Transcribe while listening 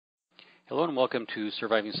Hello and welcome to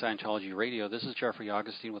Surviving Scientology Radio. This is Jeffrey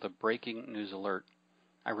Augustine with a breaking news alert.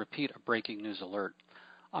 I repeat, a breaking news alert.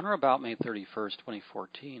 On or about May 31st,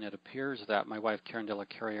 2014, it appears that my wife Karen de la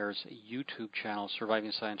Carriere's YouTube channel,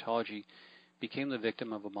 Surviving Scientology, became the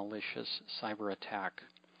victim of a malicious cyber attack.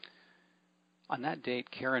 On that date,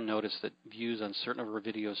 Karen noticed that views on certain of her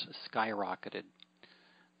videos skyrocketed.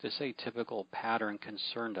 This atypical pattern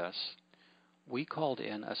concerned us. We called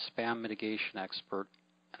in a spam mitigation expert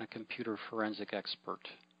and a computer forensic expert.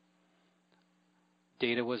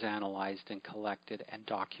 Data was analyzed and collected and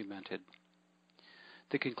documented.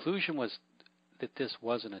 The conclusion was that this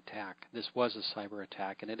was an attack. This was a cyber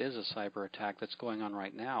attack, and it is a cyber attack that's going on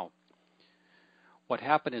right now. What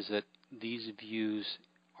happened is that these views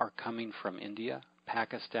are coming from India,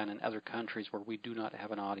 Pakistan, and other countries where we do not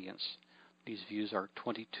have an audience. These views are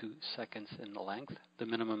 22 seconds in length, the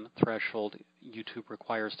minimum threshold YouTube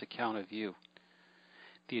requires to count a view.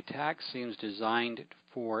 The attack seems designed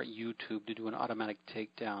for YouTube to do an automatic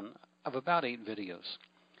takedown of about 8 videos.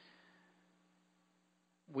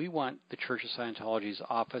 We want the Church of Scientology's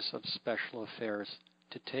Office of Special Affairs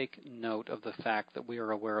to take note of the fact that we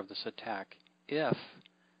are aware of this attack. If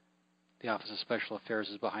the Office of Special Affairs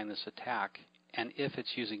is behind this attack, and if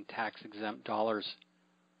it's using tax-exempt dollars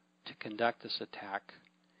to conduct this attack,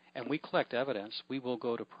 and we collect evidence, we will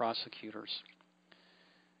go to prosecutors.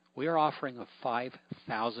 We are offering a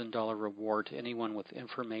 $5,000 reward to anyone with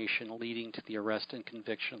information leading to the arrest and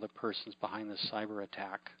conviction of the persons behind this cyber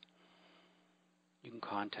attack. You can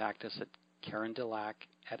contact us at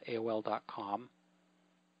karendelac@aol.com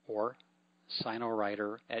or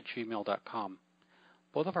sinowriter@gmail.com.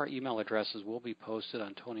 Both of our email addresses will be posted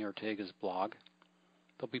on Tony Ortega's blog.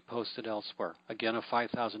 They'll be posted elsewhere. Again, a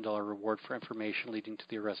 $5,000 reward for information leading to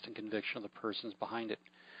the arrest and conviction of the persons behind it.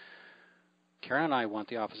 Karen and I want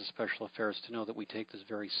the Office of Special Affairs to know that we take this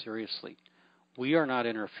very seriously. We are not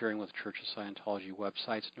interfering with Church of Scientology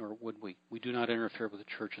websites, nor would we. We do not interfere with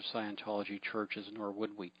the Church of Scientology churches, nor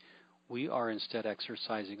would we. We are instead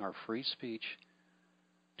exercising our free speech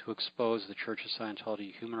to expose the Church of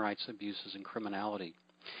Scientology human rights abuses and criminality.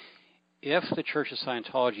 If the Church of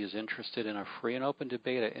Scientology is interested in a free and open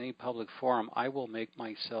debate at any public forum, I will make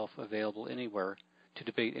myself available anywhere to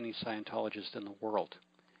debate any Scientologist in the world.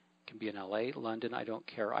 It can be in LA, London, I don't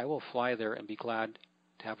care. I will fly there and be glad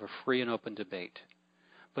to have a free and open debate.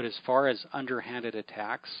 But as far as underhanded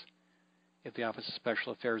attacks, if the Office of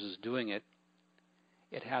Special Affairs is doing it,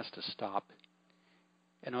 it has to stop.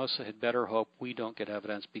 And also had better hope we don't get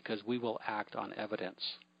evidence, because we will act on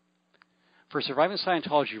evidence. For Surviving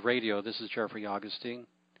Scientology Radio, this is Jeffrey Augustine.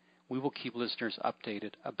 We will keep listeners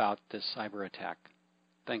updated about this cyber attack.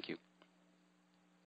 Thank you.